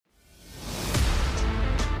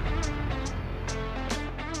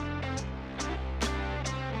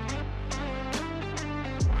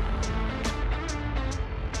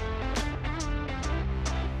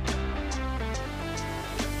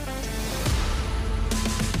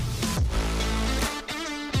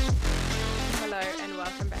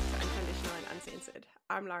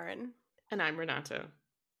I'm Lauren. And I'm Renata.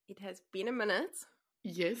 It has been a minute.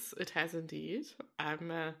 Yes, it has indeed.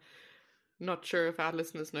 I'm not sure if our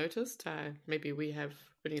listeners noticed. Maybe we have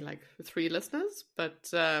only like 3 listeners,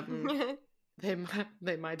 but they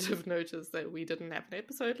might have noticed that we didn't have an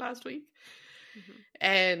episode last week.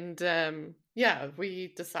 And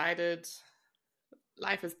we decided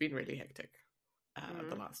life has been really hectic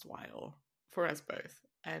the last while for us both.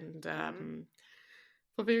 And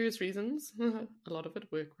for various reasons, a lot of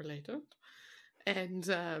it work related.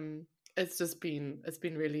 And it's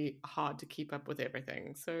been really hard to keep up with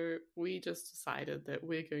everything. So we just decided that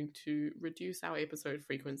we're going to reduce our episode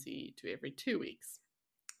frequency to every 2 weeks.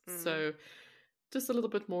 So just a little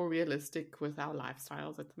bit more realistic with our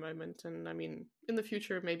lifestyles at the moment. And I mean, in the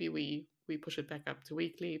future, maybe we push it back up to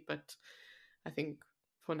weekly, but I think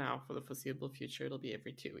for now, for the foreseeable future, it'll be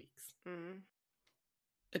every 2 weeks.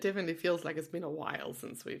 It definitely feels like it's been a while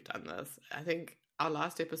since we've done this. I think our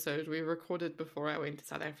last episode we recorded before I went to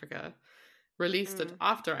South Africa, released it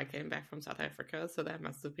after I came back from South Africa, so that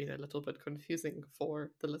must have been a little bit confusing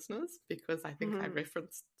for the listeners because I think I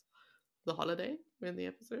referenced the holiday in the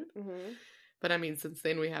episode. But I mean, since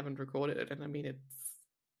then we haven't recorded it, and I mean, it's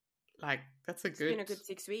been a good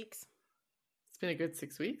 6 weeks. It's been a good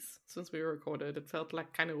 6 weeks since we recorded. It felt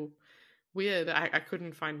like kind of weird. I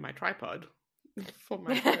couldn't find my tripod for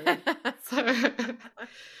my phone. So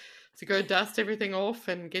to go dust everything off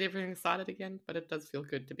and get everything started again, but it does feel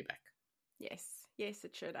good to be back. Yes,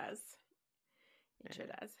 it sure does. Sure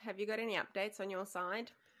does. Have you got any updates on your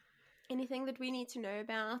side? Anything that we need to know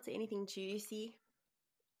about? Anything juicy?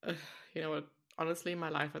 You know what? Honestly, my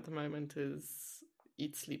life at the moment is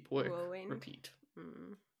eat, sleep, work, repeat.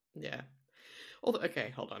 Yeah. Although,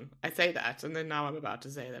 okay, hold on. I say that, and then now I'm about to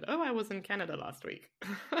say that, I was in Canada last week.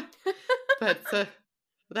 But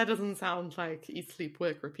that doesn't sound like eat, sleep,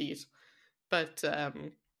 work, repeat. But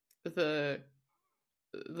the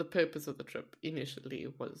purpose of the trip initially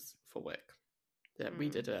was for work. We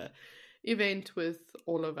did a event with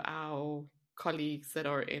all of our colleagues that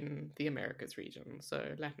are in the Americas region.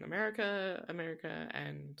 So Latin America,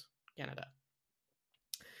 and Canada.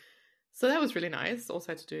 So that was really nice.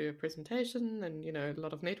 Also had to do a presentation and, you know, a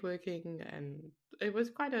lot of networking, and it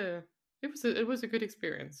was it was a good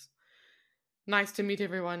experience. Nice to meet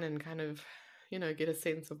everyone and kind of, you know, get a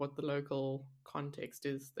sense of what the local context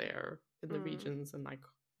is there in the regions and like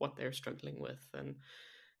what they're struggling with and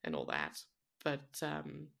all that. But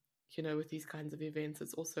you know, with these kinds of events,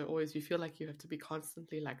 it's also always, you feel like you have to be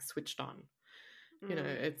constantly like switched on. You know,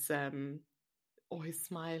 it's always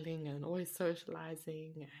smiling and always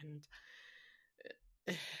socializing, and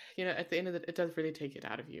you know, at the end of it does really take it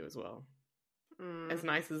out of you as well. As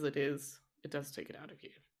nice as it is, it does take it out of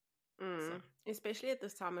you. So. Especially at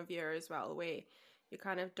this time of year as well, where you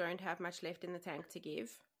kind of don't have much left in the tank to give.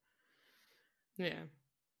 Yeah.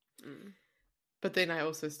 But then I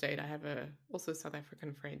also stayed. I have a South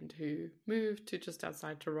African friend who moved to just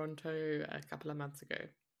outside Toronto a couple of months ago.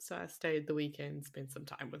 So I stayed the weekend, spent some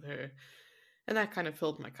time with her, and that kind of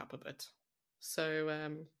filled my cup a bit. So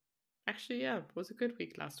actually, yeah, it was a good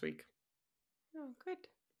week last week. Oh, good.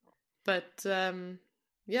 But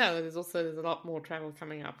there's a lot more travel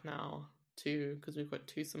coming up now too, because we've got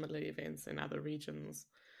 2 similar events in other regions.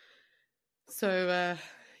 So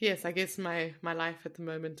yes, I guess my life at the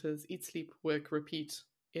moment is eat, sleep, work, repeat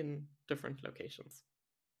in different locations.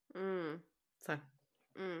 So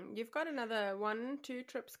you've got another 1-2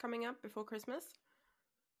 trips coming up before Christmas?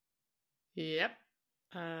 Yep.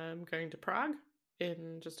 I'm going to Prague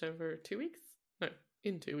in just over 2 weeks. No,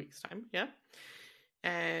 in 2 weeks' time, yeah.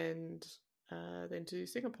 And then to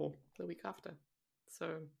Singapore the week after.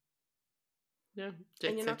 So, yeah.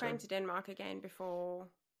 And you're not going to Denmark again before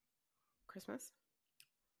Christmas?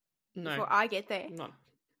 No. Before I get there? Not.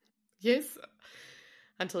 Yes.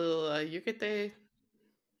 Until you get there,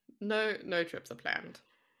 no trips are planned.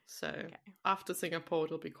 So after Singapore,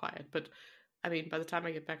 it'll be quiet. But, I mean, by the time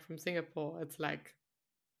I get back from Singapore, it's like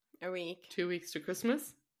a week. 2 weeks to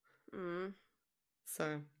Christmas.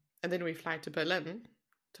 So, and then we fly to Berlin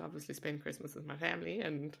to obviously spend Christmas with my family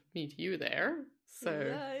and meet you there.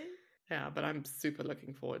 So, yeah, but I'm super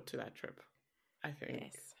looking forward to that trip. I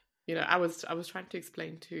think, you know, I was trying to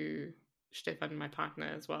explain to Stefan, my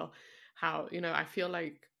partner, as well, how, you know, I feel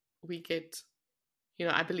like we get, you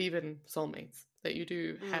know, I believe in soulmates, that you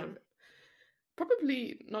do have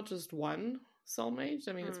probably not just one soulmate.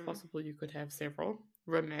 I mean, it's possible you could have several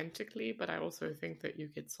romantically, but I also think that you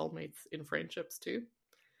get soulmates in friendships too.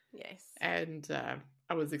 Yes. And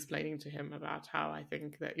I was explaining to him about how I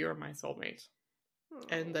think that you're my soulmate.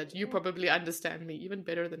 And that you probably understand me even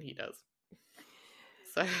better than he does.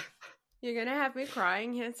 So You're going to have me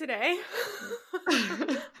crying here today.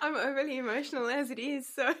 I'm overly emotional as it is,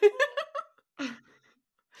 so...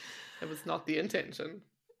 It was not the intention.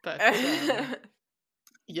 But,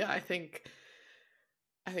 yeah, I think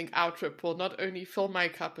our trip will not only fill my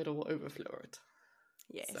cup, it will overflow it.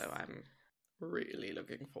 Yes. So I'm really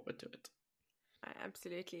looking forward to it. I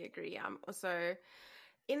absolutely agree. I'm also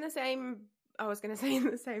in the same... I was going to say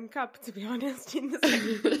in the same cup, to be honest. In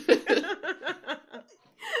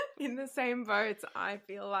the same boat. I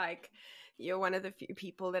feel like you're one of the few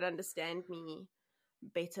people that understand me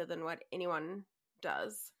better than what anyone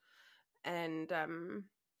does. And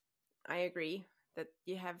I agree that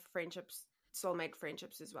you have friendships, soulmate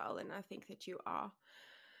friendships as well. And I think that you are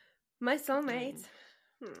my soulmate.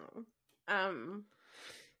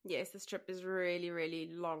 Yes, this trip is really, really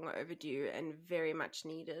long overdue and very much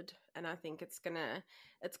needed. And I think it's gonna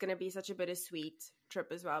be such a bittersweet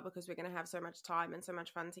trip as well, because we're gonna have so much time and so much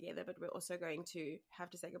fun together, but we're also going to have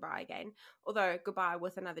to say goodbye again. Although goodbye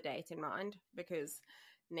with another date in mind, because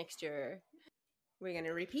next year we're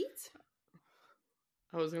gonna repeat.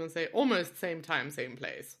 I was gonna say almost same time, same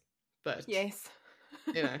place. But yes.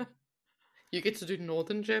 You get to do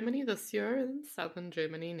Northern Germany this year and Southern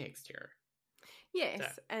Germany next year. Yes,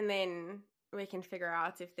 so. And then we can figure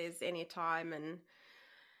out if there's any time and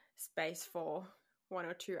space for one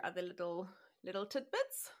or two other little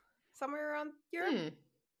tidbits somewhere around Europe.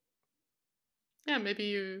 Yeah, maybe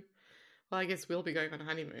you... Well, I guess we'll be going on a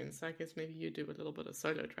honeymoon, so I guess maybe you do a little bit of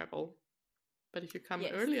solo travel. But if you come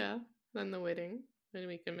earlier than the wedding, then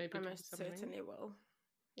we can maybe do something. I certainly will.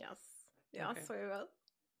 Yes, okay.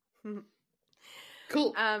 We will.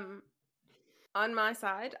 Cool. On my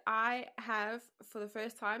side, I have, for the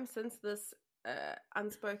first time since this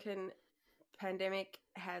unspoken pandemic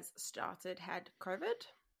has started, had COVID.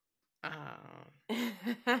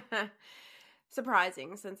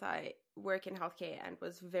 Surprising, since I work in healthcare and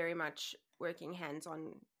was very much working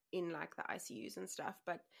hands-on in like the ICUs and stuff.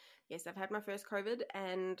 But yes, I've had my first COVID,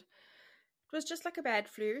 and it was just like a bad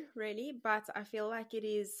flu, really. But I feel like it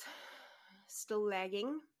is still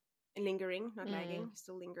lingering.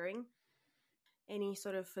 Still lingering. Any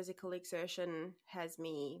sort of physical exertion has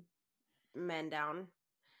me man down.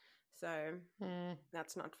 So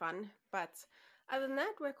that's not fun. But other than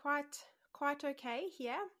that, we're quite okay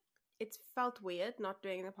here. It's felt weird not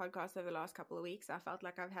doing the podcast over the last couple of weeks. I felt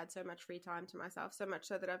like I've had so much free time to myself, so much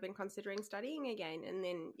so that I've been considering studying again. And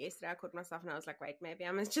then yesterday I caught myself and I was like, wait, maybe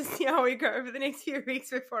I must just see how we go over the next few weeks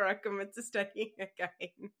before I commit to studying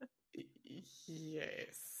again.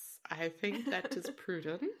 Yes, I think that is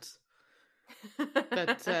prudent.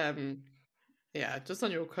 But yeah, just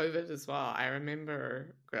on your COVID as well, I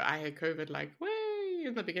remember I had COVID like way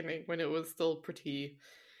in the beginning when it was still pretty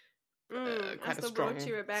I still brought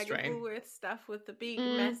you a bag of Woolworth stuff with the big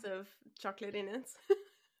massive chocolate in it.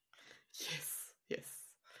 Yes.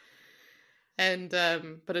 And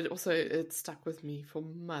but it stuck with me for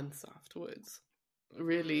months afterwards.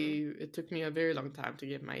 Really, it took me a very long time to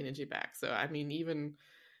get my energy back. So I mean, even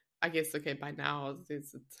I guess by now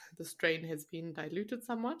the strain has been diluted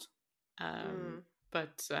somewhat.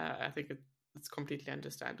 But I think it's completely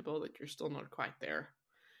understandable that you're still not quite there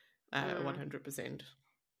 100%.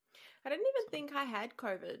 I didn't even think I had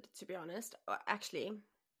COVID, to be honest. Actually,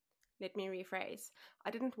 let me rephrase. I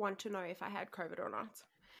didn't want to know if I had COVID or not.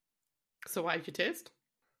 So why did you test?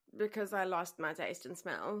 Because I lost my taste and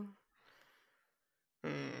smell.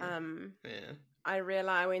 Yeah. I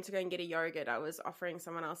realized I went to go and get a yogurt. I was offering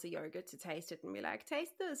someone else a yogurt to taste it and be like,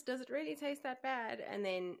 taste this. Does it really taste that bad? And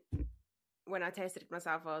then when I tasted it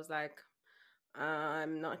myself, I was like,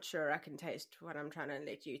 I'm not sure I can taste what I'm trying to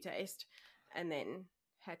let you taste. And then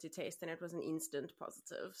had to taste, and it was an instant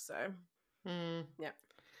positive. So yeah,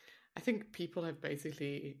 I think people have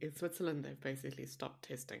basically in Switzerland, they've basically stopped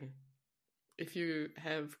testing. If you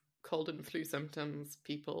have cold and flu symptoms,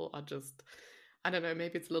 people are just, I don't know,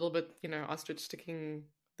 maybe it's a little bit, ostrich sticking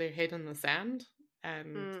their head in the sand,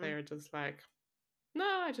 and they're just like, no,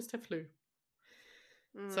 I just have flu.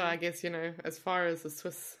 So I guess, as far as the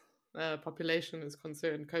Swiss population is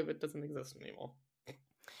concerned, COVID doesn't exist anymore.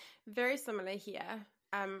 Very similar here.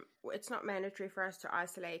 It's not mandatory for us to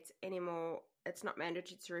isolate anymore. It's not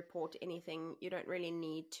mandatory to report anything. You don't really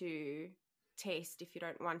need to test if you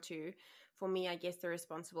don't want to. For me, I guess the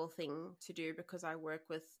responsible thing to do, because I work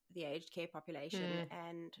with the aged care population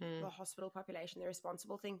and the hospital population, the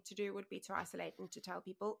responsible thing to do would be to isolate and to tell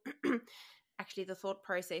people. Actually, the thought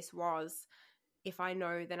process was, if I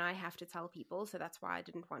know, then I have to tell people. So that's why I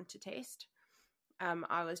didn't want to test.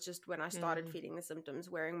 I was just, when I started feeling the symptoms,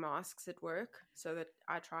 wearing masks at work so that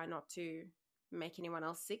I try not to make anyone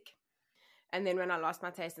else sick. And then when I lost my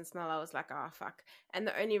taste and smell, I was like, oh, fuck. And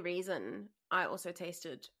the only reason I also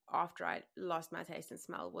tasted after I lost my taste and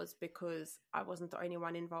smell was because I wasn't the only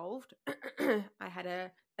one involved. I had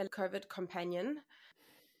a COVID companion.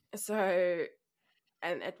 So,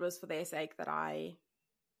 and it was for their sake that I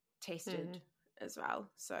tasted as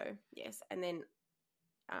well. So, yes. And then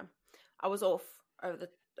I was off over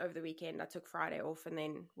the weekend. I took Friday off and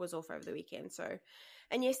then was off over the weekend. So,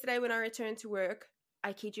 and yesterday when I returned to work,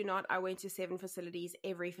 I kid you not, I went to 7 facilities.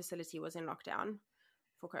 Every facility was in lockdown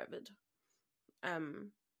for COVID.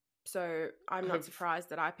 So I'm not surprised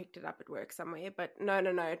that I picked it up at work somewhere. But no,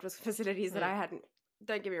 it was facilities that I hadn't.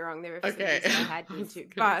 Don't get me wrong, there were facilities that I had been to,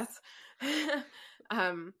 but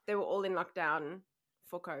they were all in lockdown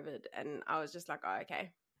for COVID, and I was just like, oh,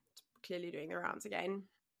 okay, it's clearly doing the rounds again.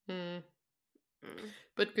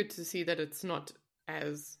 But good to see that it's not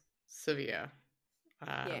as severe.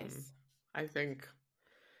 Yes, I think,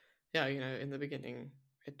 yeah, in the beginning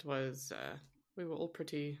it was we were all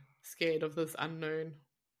pretty scared of this unknown.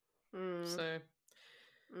 So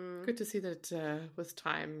good to see that with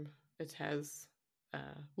time it has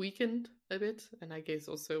weakened a bit, and I guess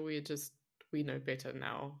also we know better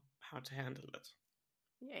now how to handle it.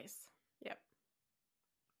 Yes.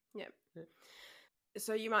 Yep.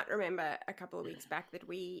 So you might remember a couple of weeks back that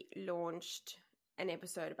we launched an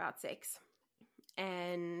episode about sex,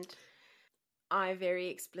 and I very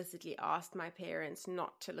explicitly asked my parents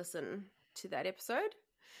not to listen to that episode.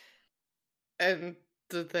 And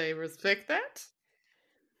did they respect that?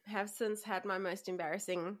 Have since had my most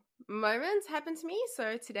embarrassing moments happen to me.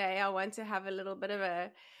 So today I want to have a little bit of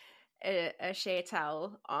a share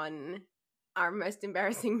tell on our most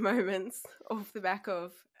embarrassing moments off the back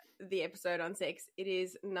of the episode on sex. It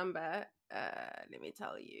is number, let me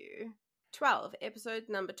tell you, 12. Episode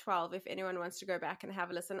number 12, if anyone wants to go back and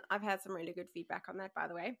have a listen. I've had some really good feedback on that, by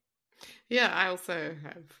the way. Yeah, I also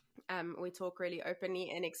have. We talk really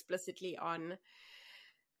openly and explicitly on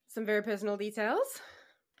some very personal details.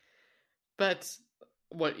 But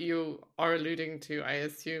what you are alluding to, I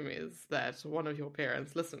assume, is that one of your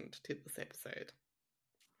parents listened to this episode.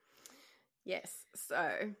 Yes.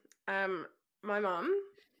 So, my mom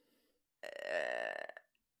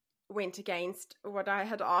went against what I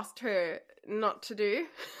had asked her not to do.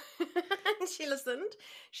 She listened.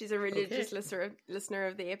 She's a religious listener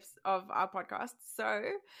of our podcast. So,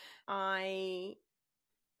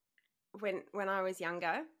 when I was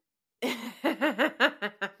younger,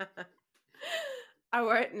 I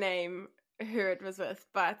won't name who it was with,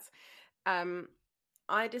 but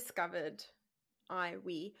I discovered,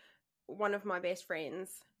 one of my best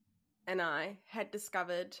friends and I had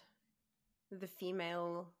discovered the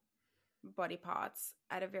female body parts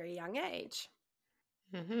at a very young age.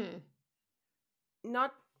 Mm-hmm.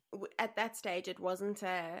 Not at that stage, it wasn't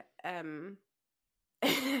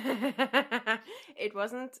it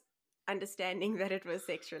wasn't understanding that it was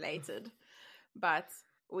sex related, but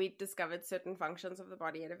we discovered certain functions of the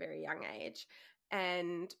body at a very young age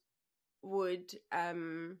and would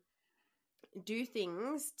do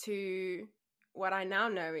things to what I now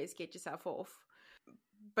know is get yourself off.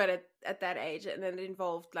 But at that age, and then it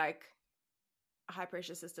involved like high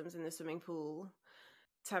pressure systems in the swimming pool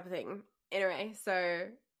type of thing. Anyway, so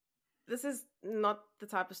this is not the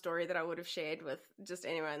type of story that I would have shared with just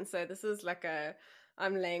anyone. So this is like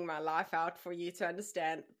I'm laying my life out for you to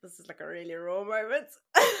understand. This is like a really raw moment.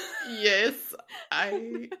 Yes,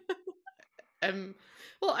 I am.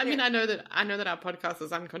 Well, I mean, I know that our podcast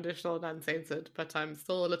is unconditional and uncensored, but I'm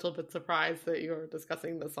still a little bit surprised that you're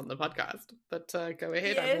discussing this on the podcast. But go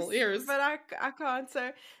ahead, yes, I'm all ears. But I can't.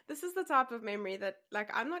 So this is the type of memory that,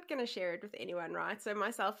 like, I'm not going to share it with anyone, right? So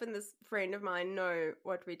myself and this friend of mine know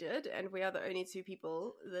what we did, and we are the only two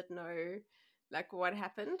people that know, like, what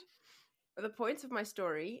happened. The point of my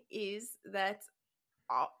story is that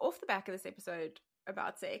off the back of this episode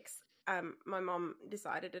about sex, my mom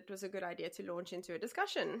decided it was a good idea to launch into a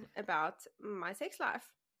discussion about my sex life.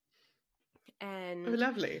 And oh,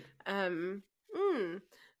 lovely.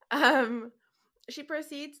 She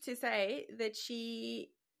proceeds to say that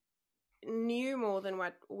she knew more than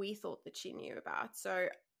what we thought that she knew about. So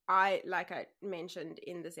I, like I mentioned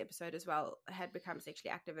in this episode as well, had become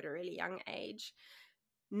sexually active at a really young age,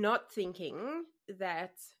 not thinking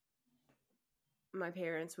that my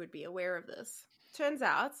parents would be aware of this. Turns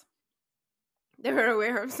out they were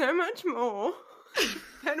aware of so much more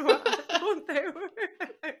than what I thought they were.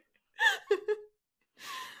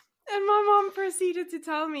 And my mom proceeded to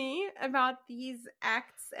tell me about these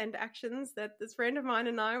acts and actions that this friend of mine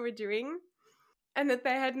and I were doing and that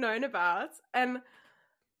they had known about. And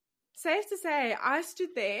safe to say, I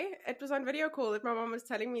stood there. It was on video call that my mom was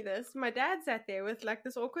telling me this. My dad sat there with like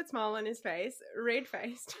this awkward smile on his face,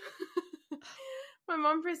 red-faced. My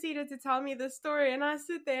mom proceeded to tell me this story, and I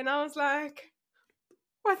stood there and I was like,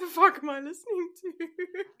 what the fuck am I listening to?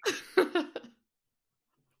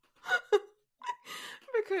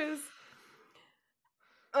 Because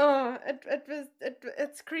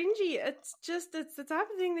it's cringy. It's the type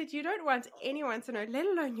of thing that you don't want anyone to know, let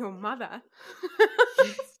alone your mother.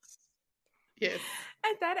 Yes.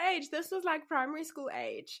 At that age, this was like primary school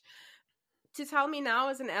age. To tell me now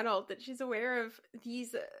as an adult that she's aware of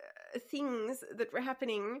these things that were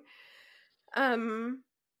happening,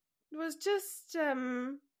 was just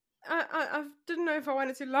I didn't know if I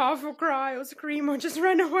wanted to laugh or cry or scream or just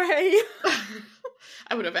run away.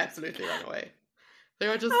 I would have absolutely run away.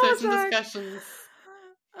 There are just certain discussions.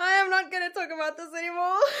 I am not going to talk about this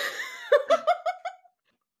anymore.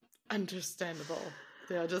 Understandable.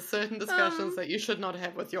 There are just certain discussions that you should not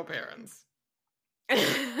have with your parents.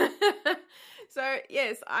 So,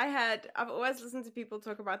 yes, I've always listened to people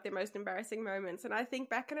talk about their most embarrassing moments, and I think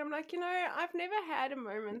back and I'm like, I've never had a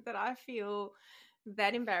moment that I feel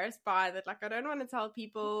that embarrassed by, that like I don't want to tell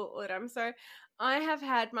people, or I have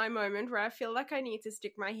had my moment where I feel like I need to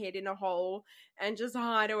stick my head in a hole and just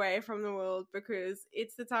hide away from the world, because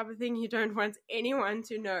it's the type of thing you don't want anyone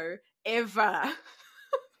to know ever.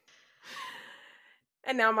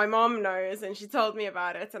 And now my mom knows, and she told me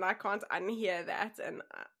about it, and I can't unhear that. And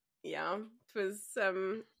yeah, it was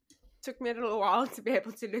took me a little while to be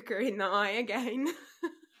able to look her in the eye again.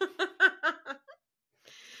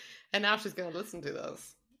 And now she's going to listen to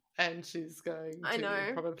this, and she's going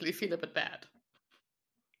to probably feel a bit bad.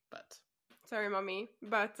 But sorry, Mommy,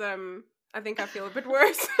 but I think I feel a bit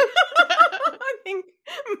worse. I think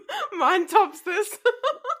mine tops this.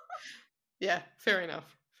 Yeah, fair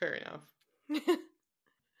enough. Fair enough.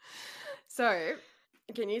 So,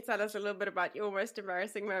 can you tell us a little bit about your most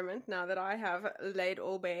embarrassing moment now that I have laid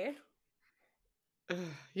all bare?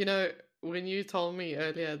 When you told me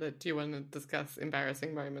earlier that you want to discuss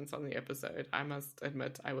embarrassing moments on the episode, I must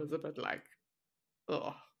admit I was a bit like,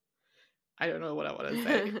 oh, I don't know what I want to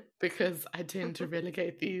say, because I tend to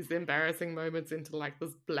relegate these embarrassing moments into like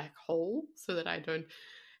this black hole so that I don't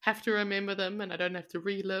have to remember them and I don't have to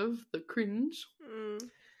relive the cringe.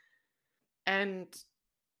 And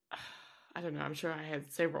I don't know, I'm sure I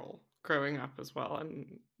had several growing up as well.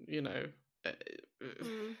 And,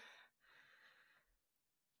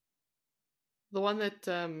 the one that,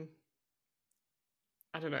 I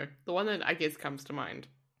don't know, the one that I guess comes to mind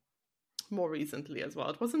more recently as well.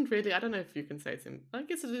 It wasn't really, I don't know if you can say it's, I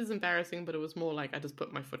guess it is embarrassing, but it was more like I just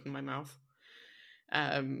put my foot in my mouth.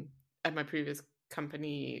 At my previous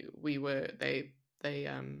company, they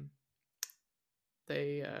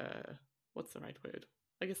what's the right word?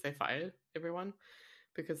 I guess they fired everyone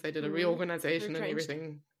because they did a reorganization and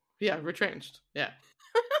everything. Yeah, retrenched. Yeah.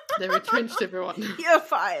 They retrenched everyone. You're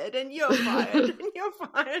fired, and you're fired, and you're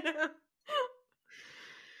fired.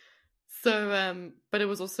 So, but it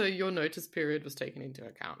was also your notice period was taken into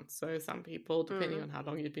account. So some people, depending on how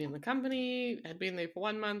long you'd been in the company, had been there for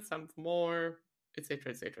 1 month, some for more,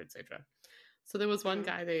 etc., etc., etc. So there was one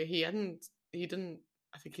guy there. He didn't.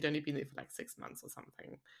 I think he'd only been there for like 6 months or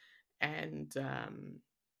something, and so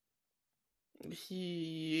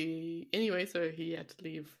he had to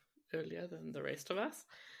leave earlier than the rest of us.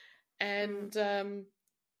 And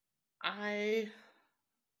I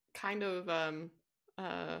kind of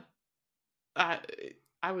I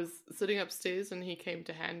was sitting upstairs and he came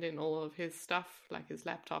to hand in all of his stuff, like his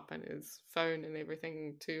laptop and his phone and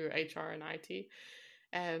everything, to HR and IT.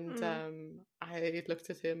 And I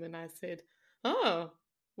looked at him and I said, "Oh,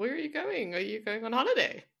 where are you going? Are you going on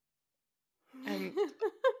holiday?" And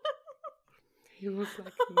he was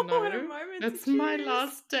like, "No, it's my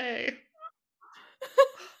last day."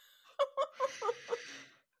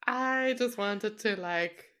 I just wanted to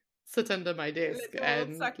like sit under my desk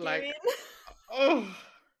and like, oh,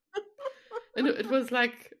 and it was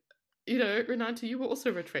like, Renata, you were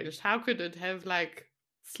also retrenched. How could it have like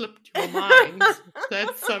slipped your mind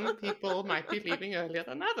that some people might be leaving earlier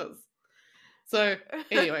than others? So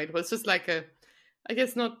anyway, it was just like I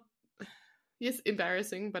guess not, yes,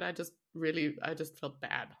 embarrassing, but I just felt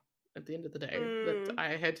bad at the end of the day that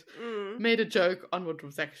I had made a joke on what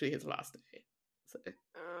was actually his last day. So,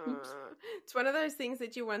 it's one of those things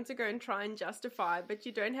that you want to go and try and justify, but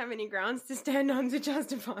you don't have any grounds to stand on to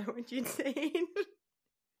justify what you'd said.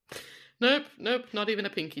 Nope, not even a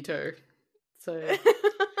pinky toe. So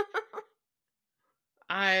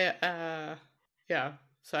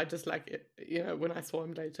so I just like, when I saw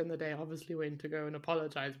him later in the day, I obviously went to go and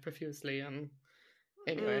apologize profusely, and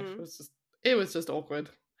Anyway, it was just awkward,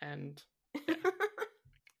 and yeah.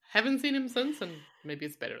 Haven't seen him since, and maybe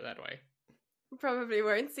it's better that way. Probably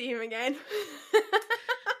won't see him again.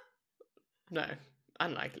 No,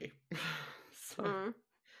 unlikely. So,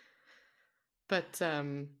 but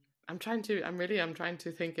I'm trying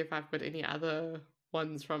to think if I've got any other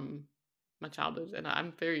ones from my childhood, and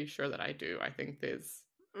I'm very sure that I do. I think there's.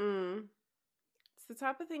 It's the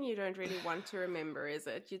type of thing you don't really want to remember, is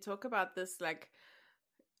it? You talk about this like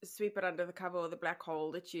sweep it under the cover or the black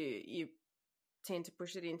hole that you tend to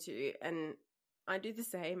push it into, and I do the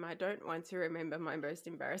same. I don't want to remember my most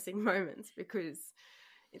embarrassing moments because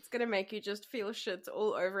it's going to make you just feel shit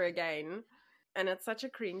all over again, and it's such a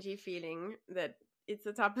cringy feeling that it's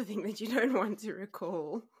the type of thing that you don't want to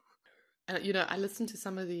recall. I listen to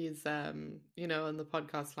some of these, on the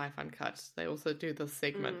podcast Life Uncut, they also do this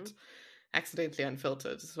segment, Accidentally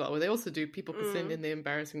Unfiltered as well, where they also do people can send in their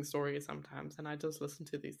embarrassing stories sometimes, and I just listen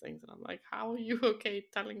to these things and I'm like, how are you okay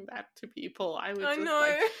telling that to people? I would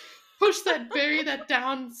bury that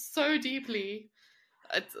down so deeply.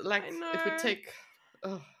 It's like it would take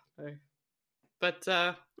no. But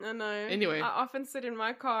I know. Anyway, I often sit in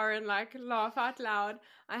my car and like laugh out loud.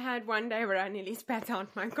 I had one day where I nearly spat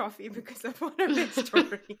out my coffee because of one of their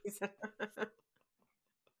stories.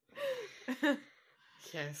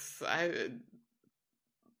 Yes,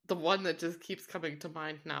 the one that just keeps coming to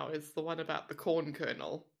mind now is the one about the corn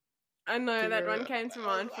kernel. I know, that one came to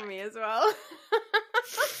mind for me as well.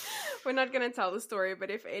 We're not going to tell the story, but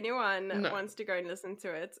if anyone wants to go and listen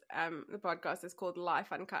to it, the podcast is called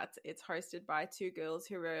Life Uncut. It's hosted by two girls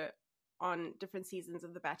who were on different seasons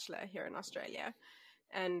of The Bachelor here in Australia.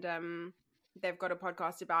 And they've got a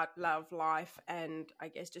podcast about love, life, and I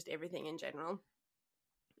guess just everything in general.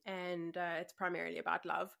 And it's primarily about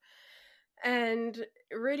love. And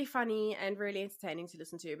really funny and really entertaining to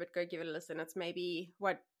listen to, but go give it a listen. It's maybe,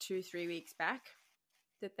 2-3 weeks back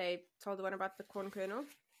that they told the one about the corn kernel.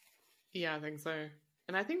 Yeah, I think so.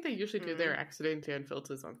 And I think they usually do their Accidentally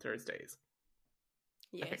Unfiltered on Thursdays.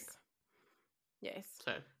 Yes. Yes.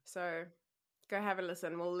 So go have a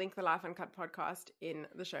listen. We'll link the Life Uncut podcast in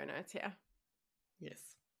the show notes here. Yes.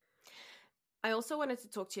 I also wanted to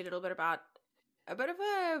talk to you a little bit about a bit of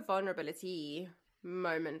a vulnerability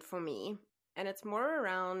moment for me. And it's more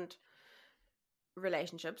around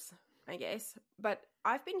relationships, I guess. But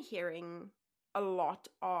I've been hearing a lot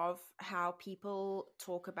of how people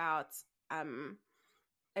talk about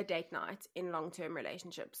a date night in long-term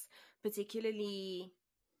relationships, particularly,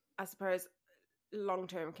 I suppose,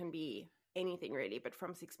 long-term can be anything really, but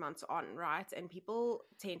from 6 months on, right? And people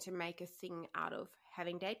tend to make a thing out of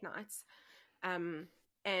having date nights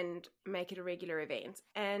and make it a regular event.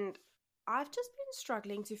 And I've just been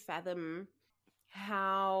struggling to fathom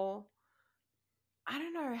how, I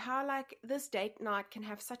don't know, how like this date night can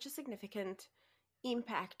have such a significant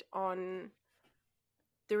impact on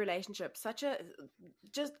the relationship,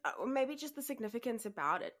 maybe just the significance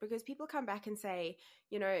about it, because people come back and say,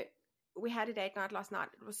 we had a date night last night,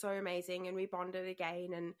 it was so amazing, and we bonded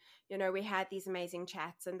again, and we had these amazing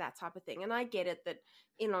chats and that type of thing. And I get it that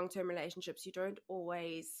in long-term relationships you don't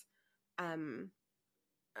always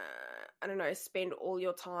spend all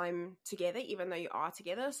your time together, even though you are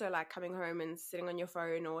together. So like coming home and sitting on your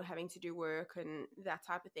phone or having to do work and that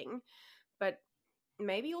type of thing. But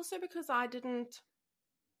maybe also because I didn't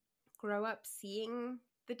grow up seeing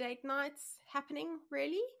the date nights happening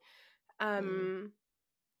really.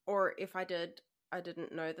 Or if I did, I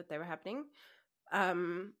didn't know that they were happening.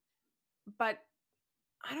 But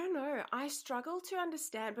I don't know. I struggle to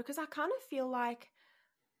understand, because I kind of feel like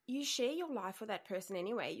you share your life with that person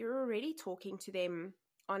anyway. You're already talking to them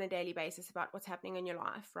on a daily basis about what's happening in your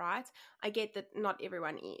life, right? I get that not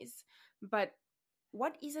everyone is, but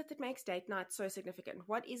what is it that makes date night so significant?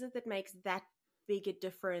 What is it that makes that big a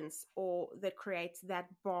difference, or that creates that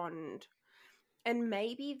bond? And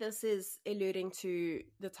maybe this is alluding to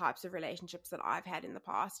the types of relationships that I've had in the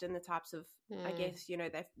past, and the types of, I guess,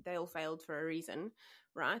 they all failed for a reason,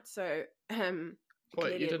 right? So,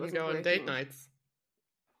 what, you didn't go on date nights?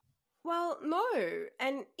 Well, no.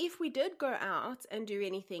 And if we did go out and do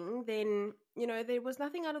anything, then, there was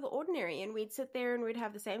nothing out of the ordinary. And we'd sit there and we'd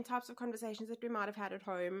have the same types of conversations that we might have had at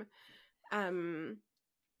home. And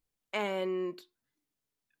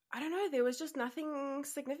I don't know, there was just nothing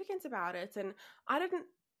significant about it. And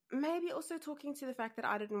maybe also talking to the fact that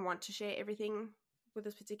I didn't want to share everything with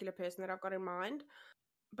this particular person that I've got in mind.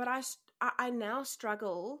 But I now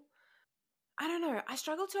struggle. I don't know. I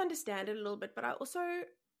struggle to understand it a little bit, but I also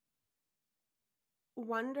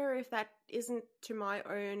wonder if that isn't to my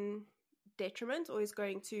own detriment, or is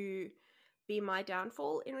going to be my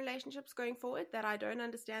downfall in relationships going forward, that I don't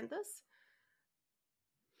understand this?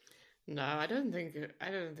 No, I don't think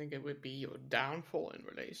it would be your downfall in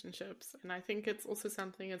relationships. And I think it's also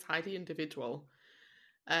something that's highly individual.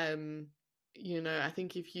 Um, I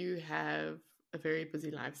think if you have a very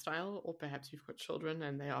busy lifestyle, or perhaps you've got children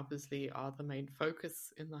and they obviously are the main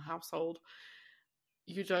focus in the household,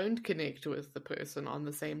 you don't connect with the person on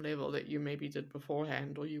the same level that you maybe did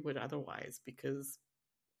beforehand or you would otherwise, because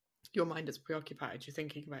your mind is preoccupied. You're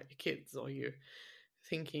thinking about your kids, or you're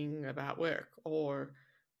thinking about work, or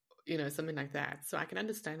something like that. So I can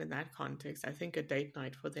understand in that context. I think a date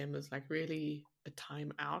night for them is like really a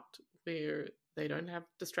time out where they don't have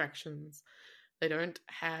distractions. They don't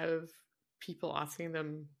have people asking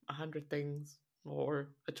them 100 things,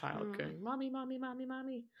 or a child going, mommy, mommy, mommy,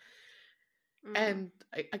 mommy. And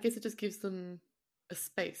I guess it just gives them a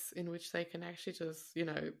space in which they can actually just,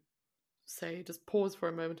 just pause for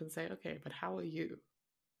a moment and say, okay, but how are you?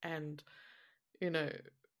 And,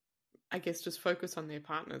 I guess just focus on their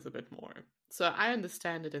partners a bit more. So I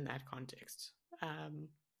understand it in that context.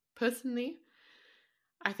 Personally,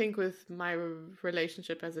 I think with my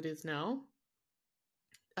relationship as it is now,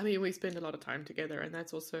 I mean, we spend a lot of time together, and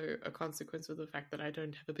that's also a consequence of the fact that I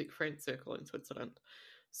don't have a big friend circle in Switzerland.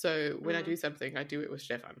 So when I do something, I do it with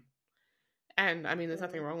Stefan. And I mean, there's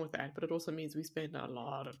nothing wrong with that, but it also means we spend a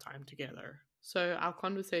lot of time together. So our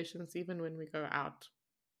conversations, even when we go out,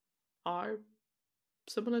 are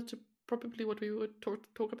similar to probably what we would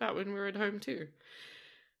talk about when we were at home too.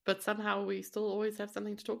 But somehow we still always have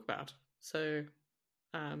something to talk about. So,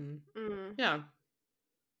 yeah.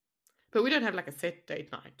 But we don't have like a set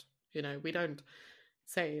date night. We don't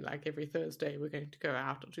say like every Thursday we're going to go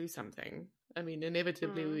out or do something. I mean,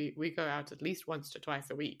 inevitably we go out at least once to twice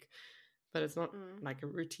a week, but it's not like a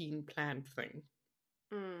routine planned thing.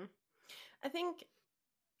 I think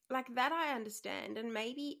like that I understand, and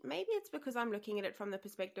maybe it's because I'm looking at it from the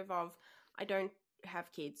perspective of I don't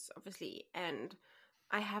have kids, obviously, and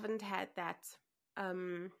I haven't had that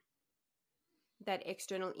that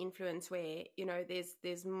external influence where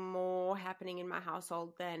there's more happening in my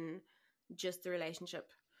household than just the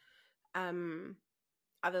relationship,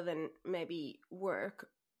 other than maybe work.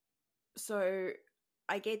 So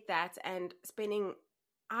I get that, and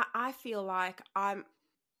I feel like I'm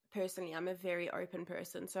a very open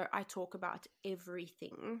person, so I talk about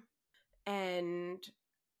everything. And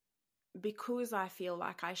because I feel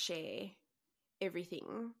like I share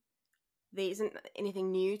everything, there isn't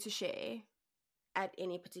anything new to share at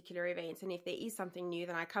any particular events. And if there is something new,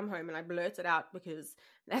 then I come home and I blurt it out because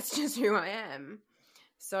that's just who I am.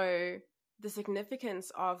 So the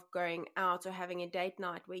significance of going out or having a date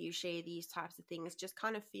night where you share these types of things just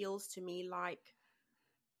kind of feels to me like,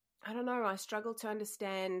 I don't know, I struggle to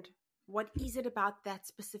understand what is it about that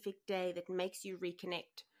specific day that makes you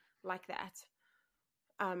reconnect like that.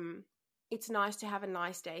 It's nice to have a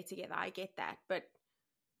nice day together. I get that. But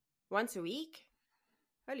once a week?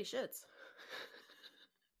 Holy shit.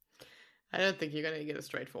 I don't think you're going to get a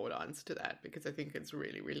straightforward answer to that, because I think it's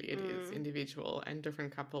really, really, it is individual, and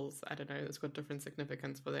different couples, I don't know, it's got different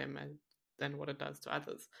significance for them than what it does to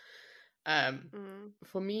others.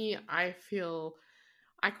 For me, I feel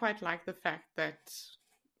I quite like the fact that,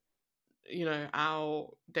 our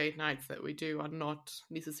date nights that we do are not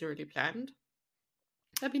necessarily planned.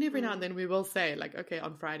 I mean, every now and then we will say, like, okay,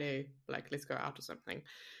 on Friday, like, let's go out or something.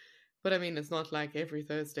 But I mean, it's not like every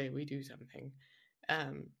Thursday we do something.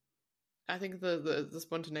 I think the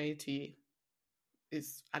spontaneity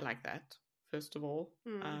I like that, first of all.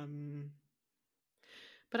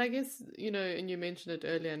 But I guess, and you mentioned it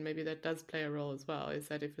earlier, and maybe that does play a role as well, is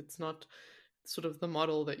that if it's not sort of the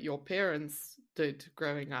model that your parents did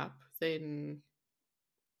growing up, then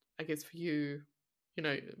I guess for you,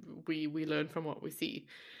 we learn from what we see.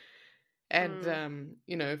 And,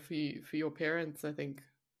 for your parents, I think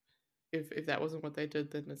if that wasn't what they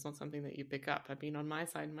did, then it's not something that you pick up. I mean, on my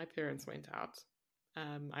side, my parents went out.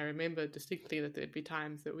 I remember distinctly that there'd be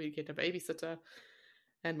times that we'd get a babysitter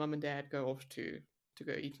and mom and dad go off to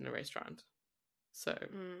go eat in a restaurant. So,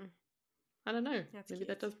 I don't know. Maybe cute.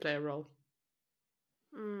 That does play a role.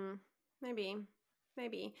 Maybe.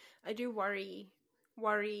 I do worry,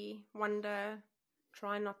 wonder,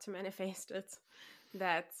 try not to manifest it,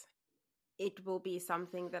 that it will be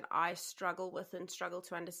something that I struggle with and struggle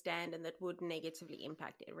to understand, and that would negatively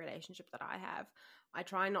impact a relationship that I have. I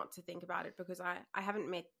try not to think about it because I haven't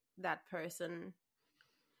met that person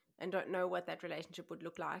and don't know what that relationship would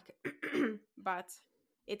look like. But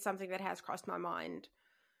it's something that has crossed my mind,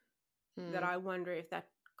 that I wonder if that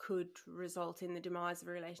could result in the demise of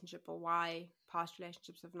a relationship, or why past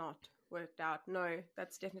relationships have not worked out. No,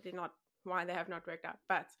 that's definitely not why they have not worked out.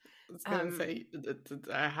 But I was going to say,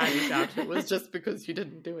 I highly doubt it was just because you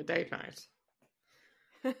didn't do a date night.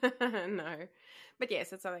 No. But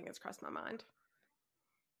yes, it's something that's crossed my mind.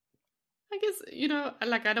 I guess, I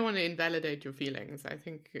don't want to invalidate your feelings. I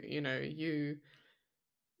think, it's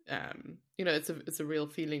a real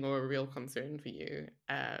feeling or a real concern for you.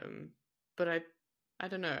 But I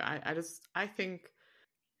don't know. I think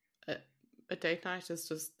a date night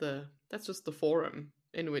is that's just the forum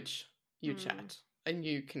in which you chat and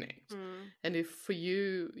you connect. And if for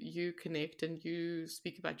you connect and you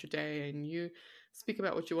speak about your day and you speak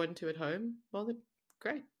about what you want to at home, well, then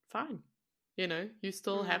great, fine. You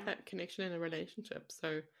still have that connection in a relationship.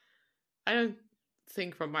 So I don't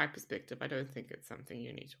think, from my perspective, I don't think it's something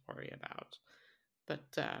you need to worry about.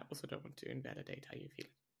 But also don't want to invalidate how you feel.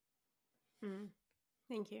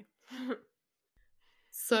 Thank you.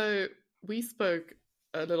 So we spoke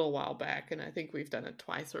a little while back, and I think we've done it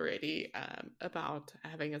twice already, about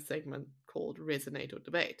having a segment called Resonate or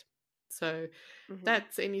Debate. So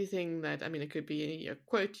that's anything that, it could be a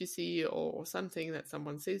quote you see or something that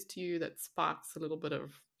someone says to you that sparks a little bit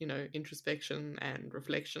of, introspection and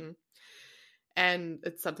reflection. And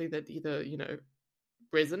it's something that either,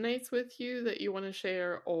 resonates with you that you want to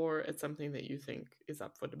share, or it's something that you think is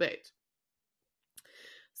up for debate.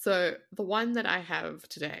 So the one that I have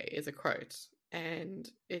today is a quote, and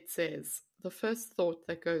it says, "The first thought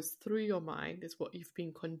that goes through your mind is what you've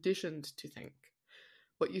been conditioned to think.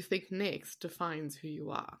 What you think next defines who you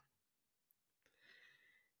are."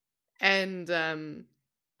 And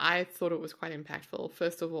I thought it was quite impactful.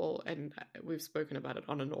 First of all, and we've spoken about it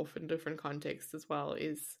on and off in different contexts as well,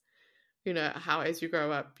 is, how as you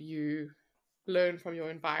grow up, you learn from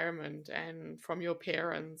your environment and from your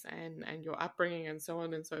parents and your upbringing and so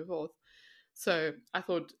on and so forth. So I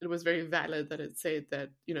thought it was very valid that it said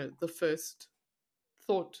that, the first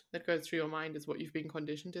thought that goes through your mind is what you've been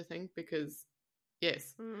conditioned to think, because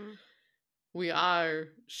yes, we are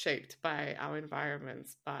shaped by our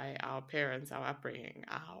environments, by our parents, our upbringing,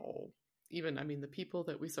 the people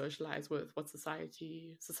that we socialize with, what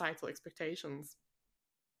societal expectations.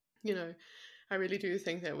 I really do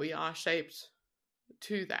think that we are shaped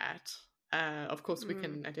to that. Of course, we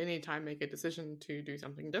can at any time make a decision to do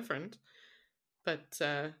something different. But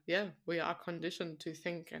we are conditioned to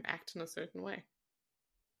think and act in a certain way.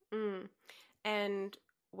 And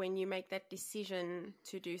when you make that decision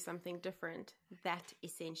to do something different, that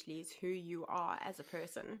essentially is who you are as a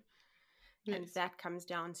person. Yes. And that comes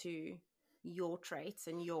down to your traits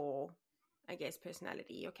and your, I guess,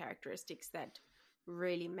 personality, your characteristics that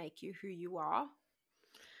really make you who you are.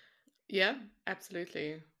 Yeah,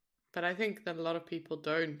 absolutely. But I think that a lot of people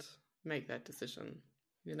don't make that decision.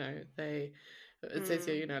 It says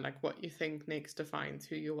here, like what you think next defines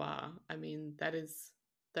who you are.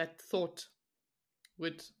 That thought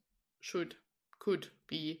could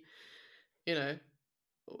be,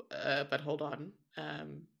 but hold on.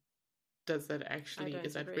 Does that actually,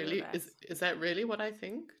 is that really what I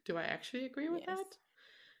think? Do I actually agree with that?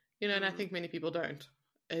 And I think many people don't.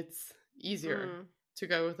 It's easier to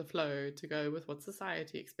go with the flow, to go with what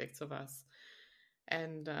society expects of us.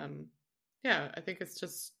 And I think it's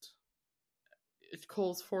just, it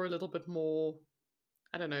calls for a little bit more,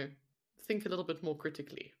 I don't know, think a little bit more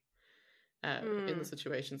critically in the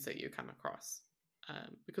situations that you come across.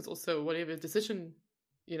 Because also whatever decision,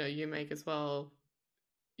 you make as well,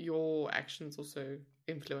 your actions also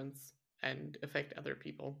influence and affect other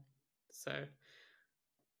people. So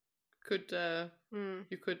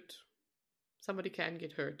somebody can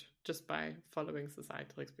get hurt just by following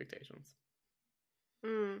societal expectations.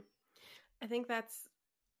 I think I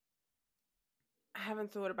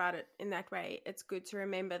haven't thought about it in that way. It's good to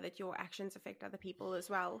remember that your actions affect other people as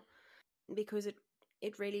well, because it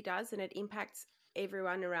really does, and it impacts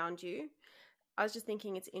everyone around you. I was just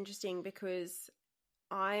thinking it's interesting because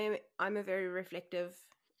I'm a very reflective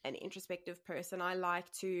and introspective person. I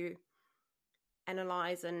like to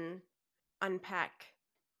analyze and unpack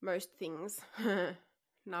most things. No,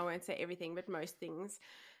 I won't say everything, but most things.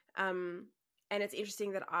 And it's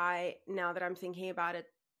interesting that now that I'm thinking about it,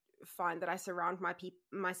 find that I surround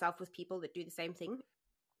myself with people that do the same thing.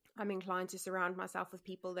 I'm inclined to surround myself with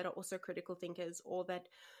people that are also critical thinkers, or that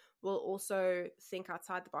will also think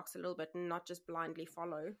outside the box a little bit and not just blindly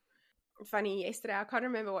follow. Funny, yesterday, I can't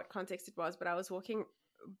remember what context it was, but I was walking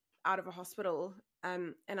out of a hospital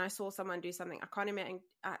and I saw someone do something. I can't imagine.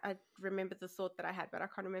 I remember the thought that I had, but I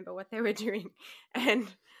can't remember what they were doing. And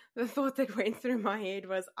the thought that went through my head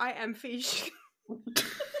was, I am fish.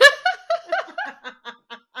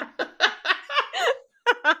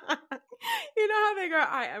 You know how they go,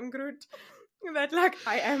 I am Groot. That like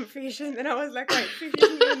I am fish, and then I was like, wait, fish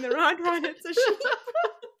isn't even the right one, it's a sheep.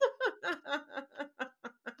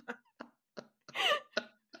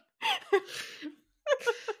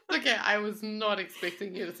 Okay, I was not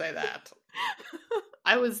expecting you to say that.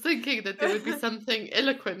 I was thinking that there would be something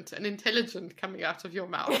eloquent and intelligent coming out of your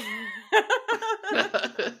mouth.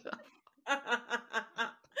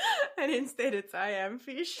 And instead it's I am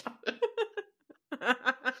fish.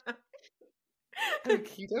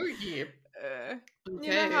 Okie dokie. Okay. You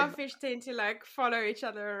know how fish tend to like follow each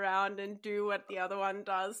other around and do what the other one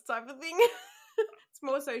does type of thing? It's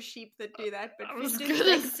more so sheep that do that, but fish do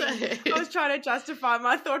the same thing. I was trying to justify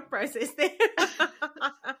my thought process there.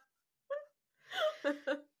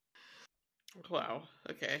 Wow.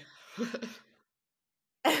 Okay.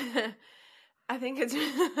 I think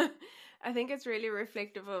it's really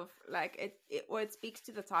reflective of like it speaks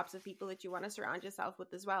to the types of people that you want to surround yourself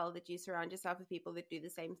with as well, that you surround yourself with people that do the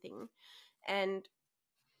same thing. And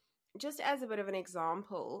just as a bit of an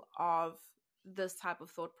example of this type of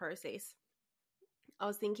thought process, I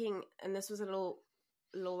was thinking, and this was a little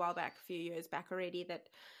while back, a few years back already, that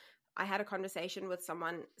I had a conversation with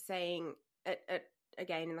someone saying it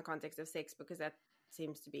again in the context of sex, because that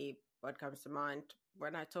seems to be what comes to mind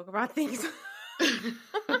when I talk about things.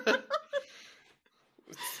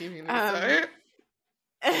 Seemingly so.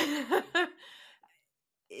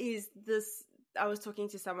 Is this? I was talking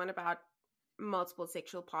to someone about multiple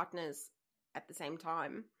sexual partners at the same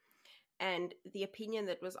time, and the opinion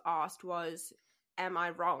that was asked was, am I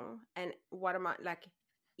wrong? And what am I like?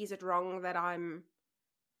 Is it wrong that I'm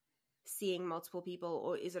seeing multiple people,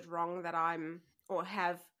 or is it wrong that I'm or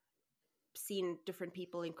have seen different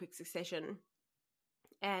people in quick succession?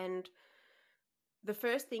 And the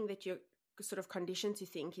first thing that you're sort of conditioned to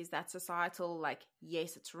think is that societal, like,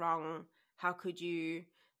 yes, it's wrong. How could you?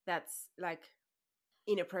 That's like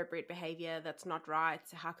inappropriate behavior. That's not right.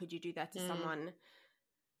 How could you do that to someone?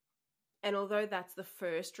 And although that's the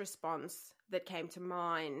first response that came to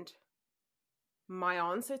mind, my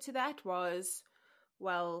answer to that was,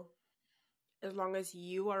 well, as long as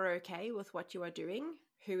you are okay with what you are doing,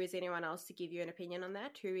 who is anyone else to give you an opinion on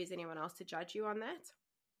that? Who is anyone else to judge you on that?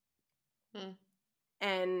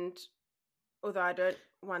 And although I don't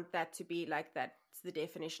want that to be like that's the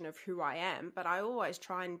definition of who I am, but I always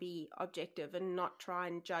try and be objective and not try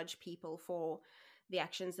and judge people for the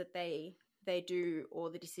actions that they do or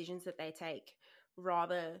the decisions that they take,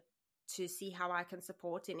 rather to see how I can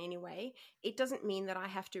support in any way. It doesn't mean that I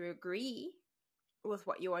have to agree with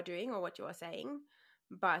what you are doing or what you are saying,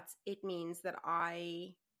 but it means that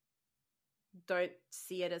I don't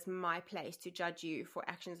see it as my place to judge you for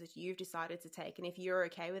actions that you've decided to take. And if you're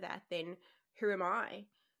okay with that, then who am I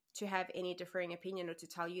to have any differing opinion or to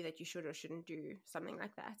tell you that you should or shouldn't do something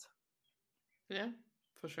like that? Yeah,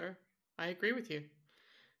 for sure. I agree with you.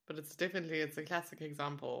 But it's a classic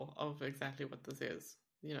example of exactly what this is.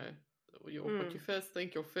 You know, what you first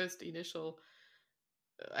think, your first initial,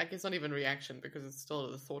 I guess not even reaction, because it's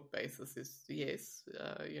still the thought basis is yes,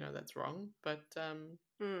 that's wrong. But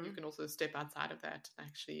you can also step outside of that and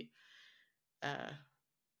actually, I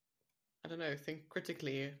don't know, think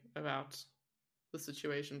critically about the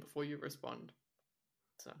situation before you respond.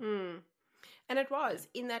 So. And it was,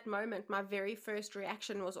 in that moment, my very first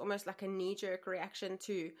reaction was almost like a knee-jerk reaction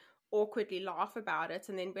to awkwardly laugh about it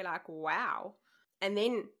and then be like, wow. And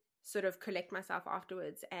then sort of collect myself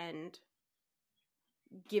afterwards and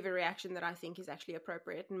give a reaction that I think is actually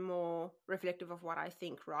appropriate and more reflective of what I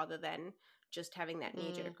think, rather than just having that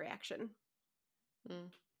knee-jerk reaction.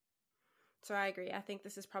 So I agree. I think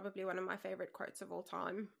this is probably one of my favorite quotes of all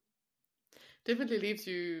time. Definitely leaves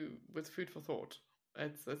you with food for thought.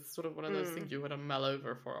 It's sort of one of those things you want to mull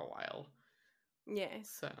over for a while. Yes.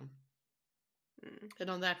 So, and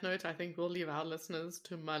on that note, I think we'll leave our listeners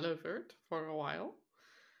to mull over it for a while.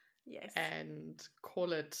 Yes. And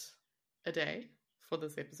call it a day for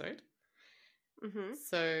this episode.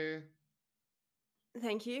 So,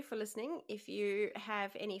 thank you for listening. If you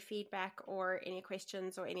have any feedback or any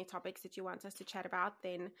questions or any topics that you want us to chat about,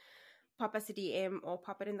 then pop us a DM or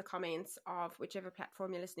pop it in the comments of whichever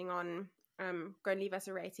platform you're listening on. Go and leave us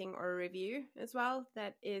a rating or a review as well.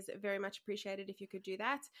 That is very much appreciated if you could do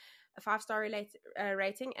that. A 5-star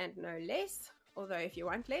rating and no less. Although if you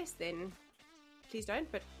want less, then please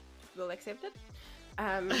don't, but we'll accept it.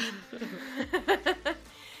 And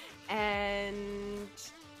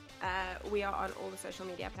we are on all the social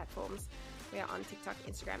media platforms. We are on TikTok,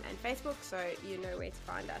 Instagram, and Facebook, so you know where to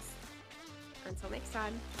find us. Until next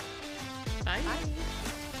time. Bye.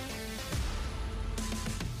 Bye.